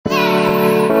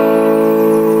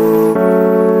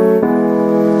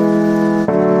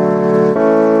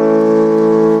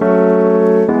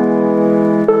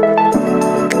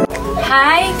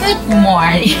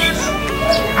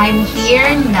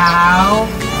We're now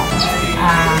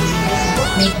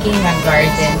making a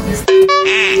garden.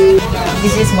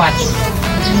 This is what?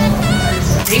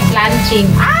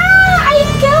 Replanting. I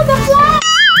killed the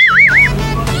plants!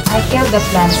 I killed the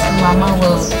plants. Mama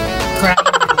will cry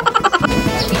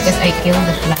because I killed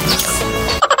the plants.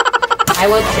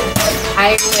 I will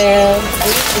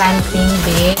replanting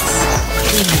this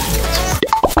tree.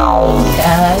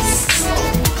 Yes.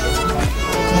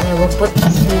 And I will put it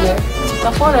here.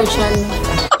 Well,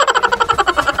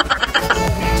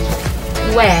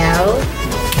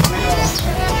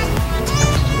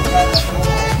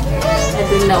 I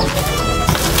don't know. I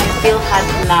feel hot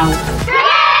now.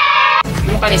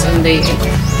 Mukha ni Sunday eh.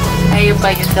 Ayaw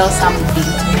pa you tell something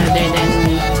other than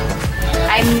me.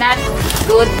 I'm not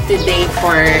good today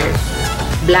for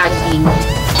vlogging.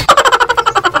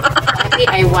 What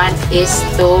I want is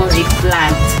to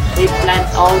replant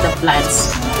all the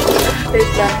plants.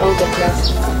 Replant all the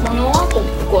plants. Mga ako,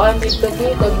 kuan dito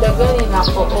dagdaganin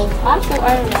ako. Ako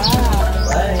ara.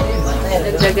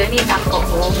 Dagdaganin ako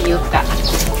yuta.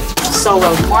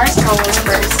 Soil, more soil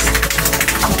first.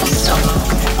 So,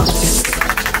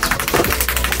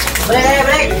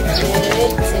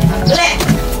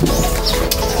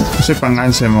 kasi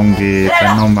pangansa mong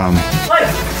gitanong, ma'am.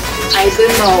 I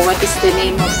don't know what is the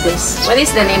name of this. What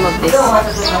is the name of this?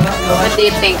 What do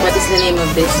you think? What is the name of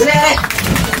this?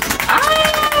 Ah,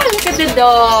 look at the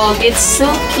dog. It's so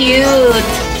cute.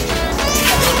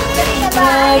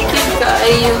 Ay, cute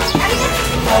kayo.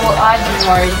 I will add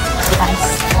more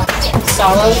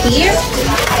soil here.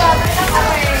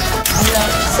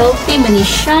 Salty man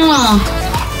siya.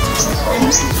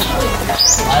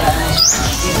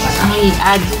 I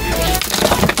add.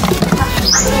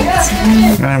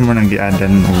 Kaya mo nang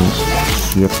gi-addan o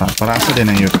yuta. Para sa din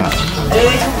ang yuta.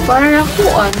 Para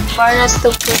kuan,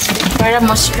 para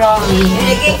mo strong.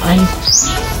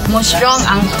 Mo strong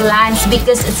ang plants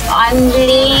because it's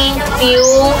only few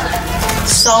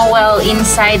soil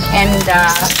inside and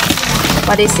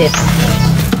what is it?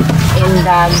 In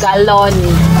the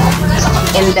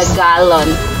gallon.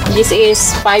 This is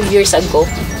 5 years ago.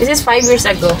 This is 5 years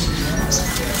ago.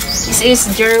 This is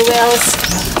Jerwell's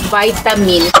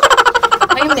vitamin.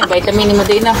 Ayun na vitamin mo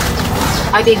din na.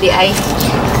 Ay, ay.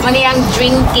 Maniyang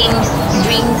drinking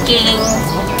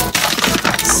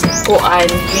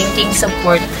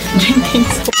support.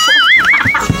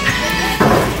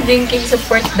 Drinking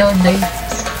support daw day.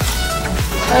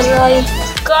 Aray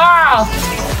ka!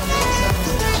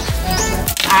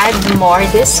 Add more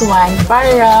this one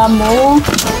para mo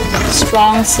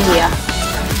strong siya.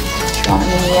 Strong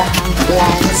niya ang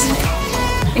plants.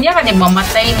 Hindi ka din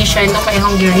mamatay ni siya no kay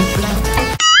hong replant.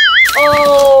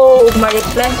 Oh,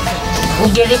 ma-replant.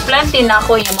 Kung replant din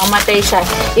ako yung mamatay siya.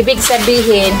 Ibig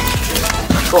sabihin,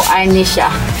 kuan ni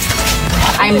siya.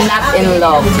 I'm not in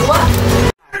love.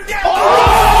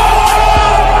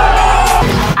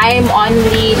 I'm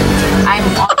only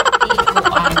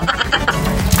kuan.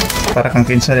 Para kang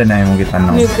kinsa din na yung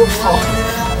gitanong.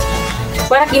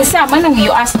 Para kinsa man ang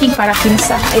you asking para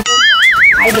kinsa.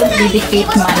 I don't dedicate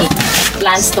my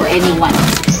plants to anyone.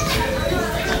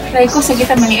 Try ko sa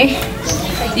kita man eh.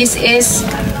 This is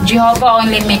Jehovah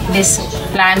only make these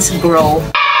plants grow.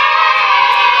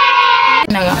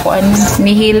 Nagakuan,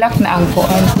 nihilak na ang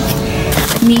kuan.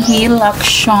 Nihilak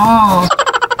siya.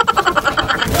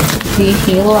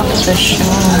 Nihilak siya.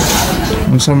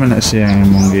 Unsa man na siya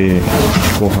imong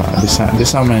gikuha?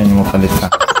 Disa man mo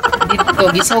palita.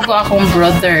 Dito, gisugo akong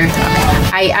brother.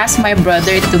 I asked my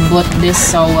brother to put this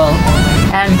soil.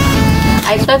 And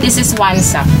I thought this is 1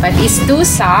 sack, but it's 2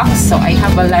 sacks, so I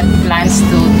have a lot of plants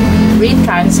to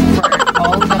retransfer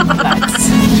all the plants.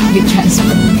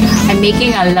 I'm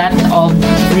making a lot of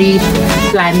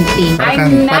replanting.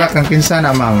 Para kang kinsa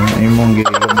na, ma'am, imong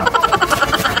giluma.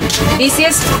 This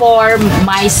is for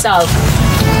myself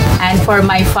and for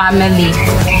my family.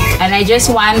 And I just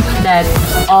want that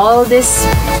all this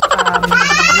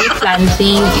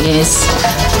replanting is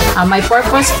my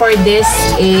purpose for this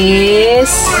is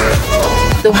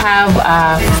to have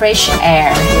fresh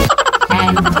air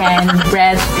and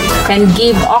can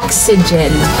give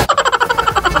oxygen,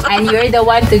 and you're the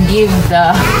one to give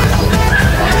the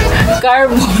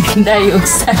carbon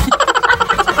dioxide.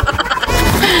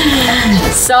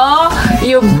 So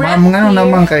you breathe. Ma'am, nga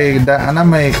naman kay ana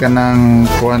may kanang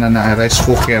kuha na rice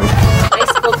cooker.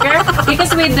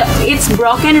 Because it's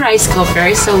broken rice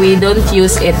cooker, so we don't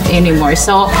use it anymore.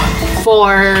 So for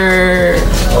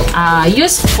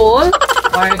useful,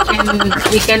 or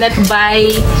we cannot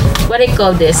buy what do you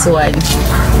call this one?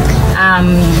 What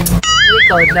do you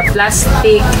call the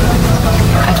plastic?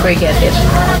 I forget it.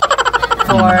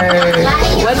 for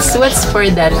what's for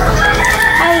that?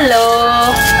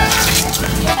 Hello.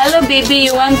 Hello baby,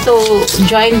 you want to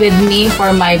join with me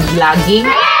for my vlogging?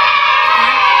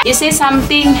 You say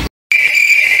something.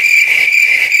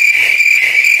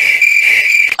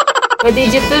 What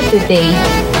did you do today?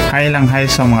 Hi lang, hi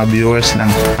sa mga viewers lang.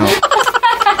 Oh.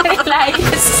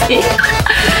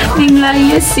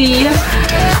 Ninglayas siya.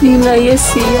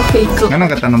 Okay, cool. Ganun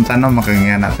ka tanong-tanong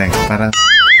makingyan natin. Para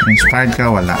inspired ka,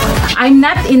 wala. I'm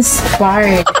not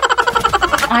inspired.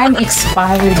 I'm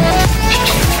expired.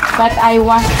 But I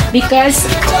want, because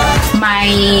my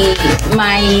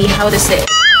how to say,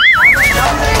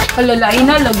 kalalain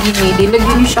na lagi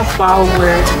niya siya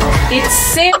power. It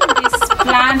seems this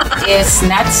plant is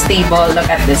not stable. Look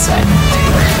at this one.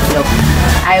 Look,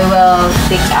 I will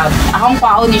take out. Akong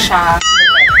pao ni siya.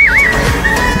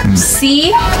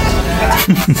 See?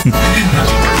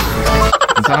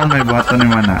 Saan may buhato ni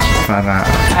Mana para...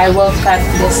 I will cut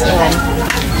this one.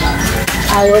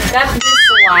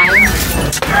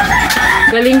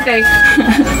 Galing kay.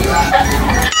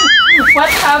 What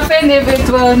happened if it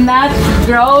will not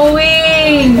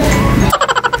growing?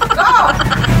 Go!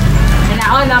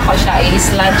 Hinaon ako siya.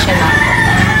 I-slant siya na.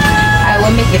 I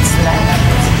will make it slant.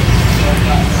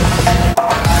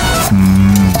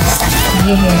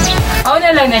 Yeah. Oh,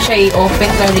 na lang na siya i-open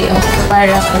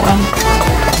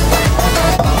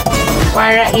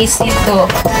para easy to.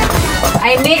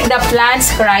 I make the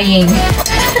plants crying.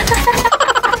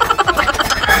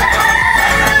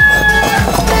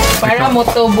 Para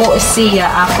motubo siya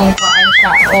akong paan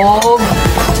siya. Oh.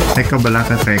 Ay kabala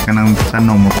ka kay ka ng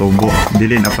tanong mo tubo.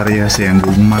 Dili na pareha siyang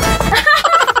gugma.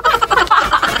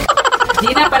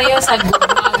 Di na pareho sa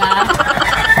gugma nga.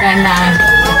 Kanang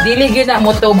dili gyud na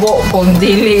motubo kung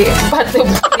dili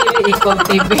patubo dili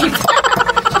i-cultivate.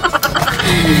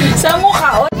 Sa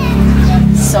mukha.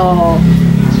 So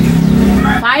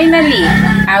finally,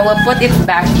 I will put it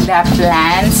back the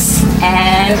plants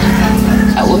and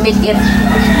I will make it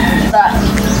the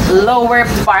lower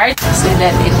part so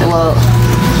that it will.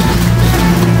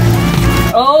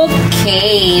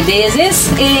 Okay, this is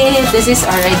it. This is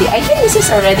already, I think this is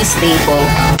already stable.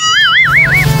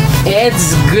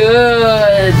 It's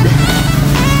good.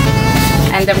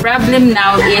 And the problem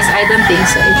now is I don't think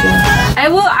so. I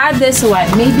will add this one.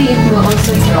 Maybe it will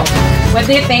also grow. What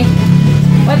do you think?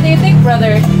 What do you think,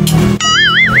 brother?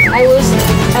 I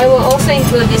will also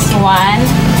include this one.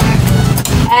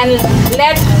 And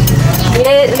let's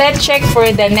check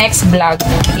for the next vlog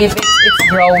if it's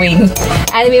growing.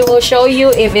 And we will show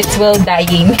you if it will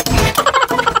dying.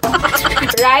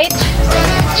 Right?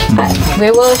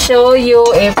 We will show you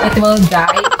if it will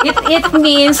die. It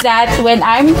means that when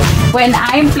I'm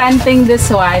planting this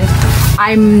one,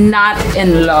 I'm not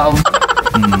in love.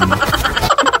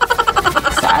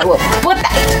 So I will put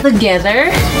that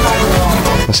together.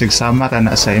 Pasigsama ka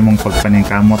na sa imong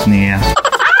pagpaningkamot niya.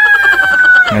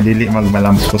 Nga dili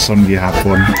magmalampuson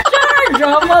gihapon. Sure,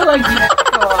 drama lagi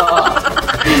ko.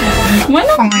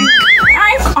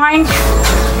 Oink.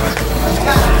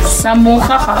 Sa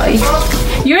mukha ka eh.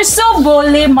 You're so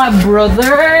bully, my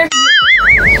brother.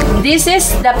 This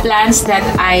is the plants that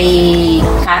I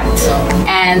cut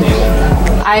and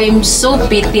I'm so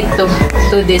pity to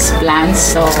this plant,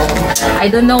 so I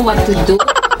don't know what to do.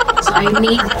 So I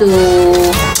need to,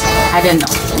 I don't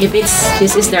know if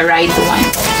this is the right one.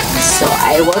 So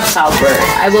I will cover.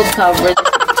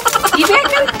 Maybe I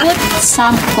can put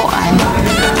some koan.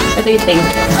 What do you think?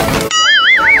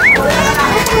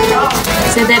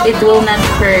 So that it will not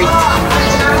hurt.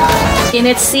 Can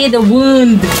it see the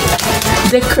wound?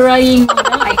 The crying.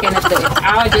 No, I cannot do it.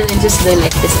 I'll just do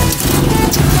like this.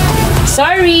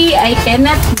 Sorry, I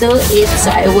cannot do it.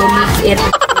 So I will make it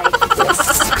like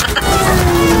this.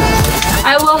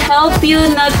 I will help you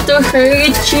not to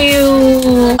hurt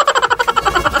you.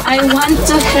 I want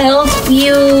to help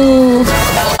you.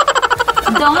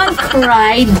 Don't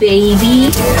cry,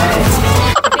 baby.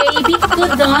 Baby,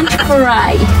 don't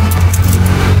cry.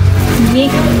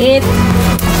 Make it.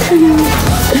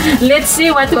 Let's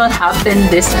see what will happen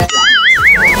this time.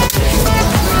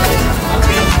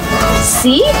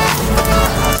 See?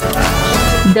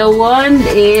 The wand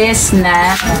is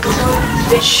not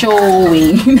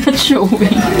showing. Not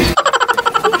showing.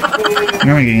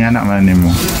 Nga maging anak man ni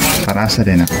mo. Para sa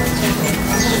din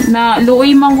Na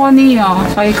luoy man ko niya.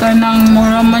 Kaya ka nang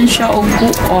mura man siya o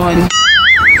buon.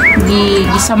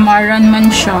 Gisamaran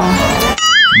man siya.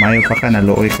 Mayo pa ka,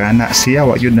 naluoy ka na. Siya,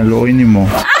 wag yun naluoy ni mo.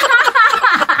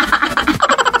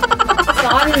 So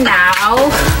now,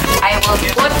 I will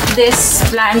put these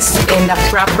plants in the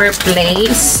proper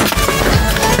place.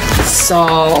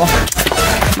 So,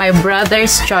 my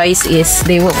brother's choice is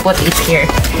they will put it here.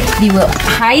 They will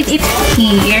hide it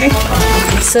here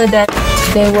so that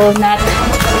they will not,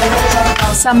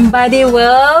 somebody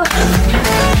will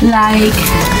like,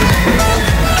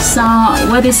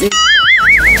 what is it?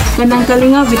 Kanang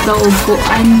kalinga bitaw ko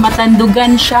ay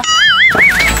matandugan siya.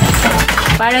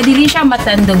 Para dili siya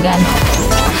matandugan.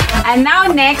 And now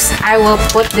next, I will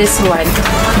put this one,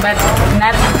 but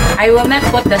I will not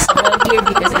put the small here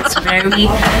because it's very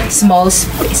small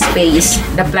space.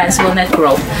 The plants will not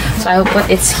grow, so I will put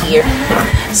it here.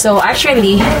 So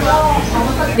actually,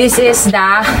 this is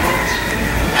the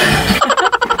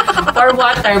for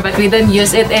water, but we don't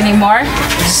use it anymore.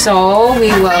 So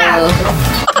we will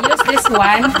use this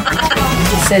one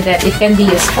so that it can be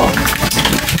useful.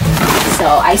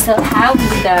 So I still have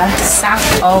the sack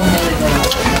of.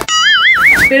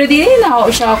 Pero di na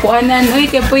ako siya kuanan. Uy,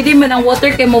 kaya pwede man ang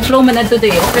water kaya mo flow man na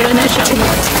today. Pero na siya.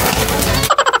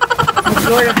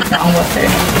 Flow na ang water.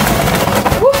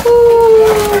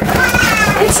 Woohoo!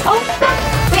 It's all.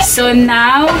 So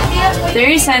now, there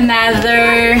is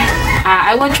another,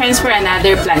 I will transfer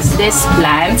another plants. This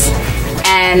plants.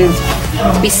 And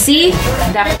we see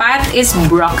the pot is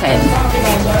broken.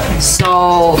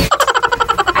 So,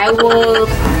 I will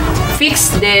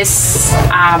fix this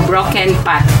broken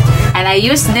pot. And I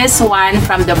use this one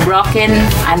from the broken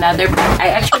another pot.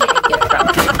 I get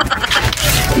from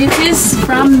this is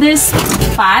from this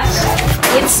pot.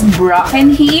 It's broken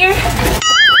here,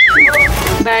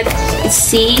 but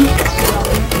see,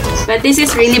 but this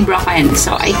is really broken,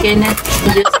 so I cannot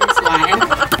use this one.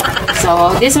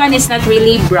 So this one is not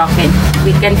really broken.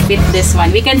 We can fit this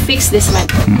one. We can fix this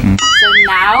one. So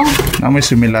now, may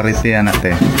similarity yan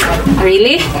ate.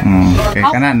 Really? Okay,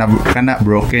 kana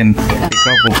broken.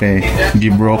 Ikaw po kay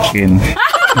gi-broken.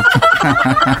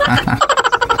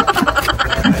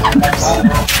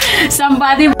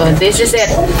 Somebody. So this is it.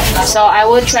 So I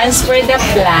will transfer the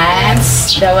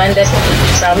plants. The one that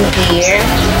from here.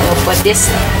 We'll put this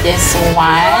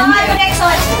one.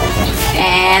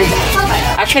 And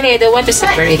actually, I don't want to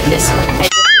separate this one.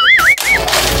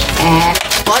 And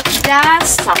put the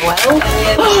soil.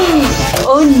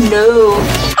 Oh no!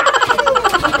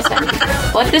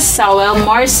 Put the soil,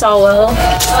 more soil.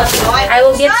 I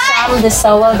will get some of the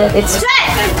soil that it's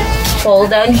fall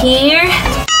down here.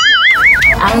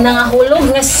 Ang nangahulog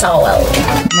na soil.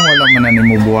 Ano wala man na ni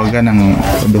mo buwaga ng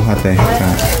duha te?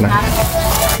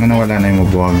 Ano wala na mo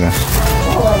buwaga?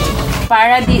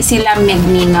 Para di sila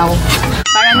magningaw.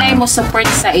 Para na mo support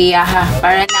sa iya ha.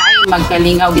 Para na ay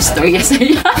magkalingaw istorya sa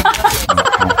iya.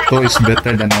 Two is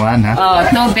better than one, ha? Oh,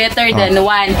 two better than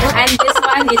one. And this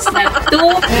one is not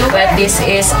two, but this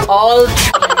is all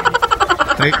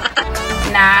three.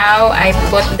 Now, I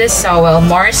put the soil,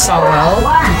 more soil,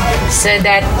 so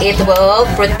that it will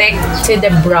protect to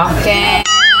the broken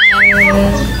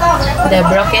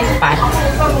pot.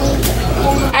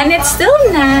 And it's still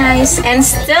nice, and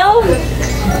still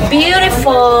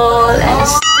beautiful, and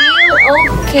still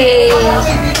okay,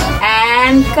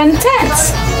 and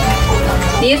content.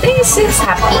 Do you think he's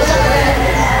happy?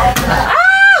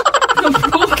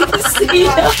 Broken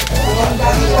siya.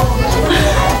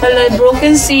 Hello,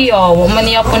 broken siya.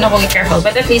 Maniya po na kong careful.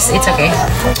 But at least it's okay.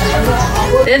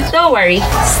 Don't worry.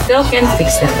 Still can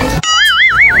fix that.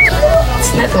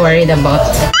 It's not worried about.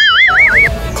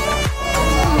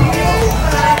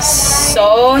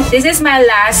 So, this is my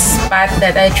last spot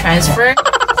that I transfer.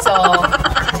 So,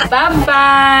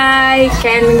 bye-bye!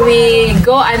 Can we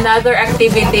go another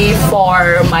activity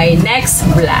for my next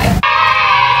vlog?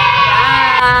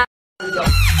 Bye!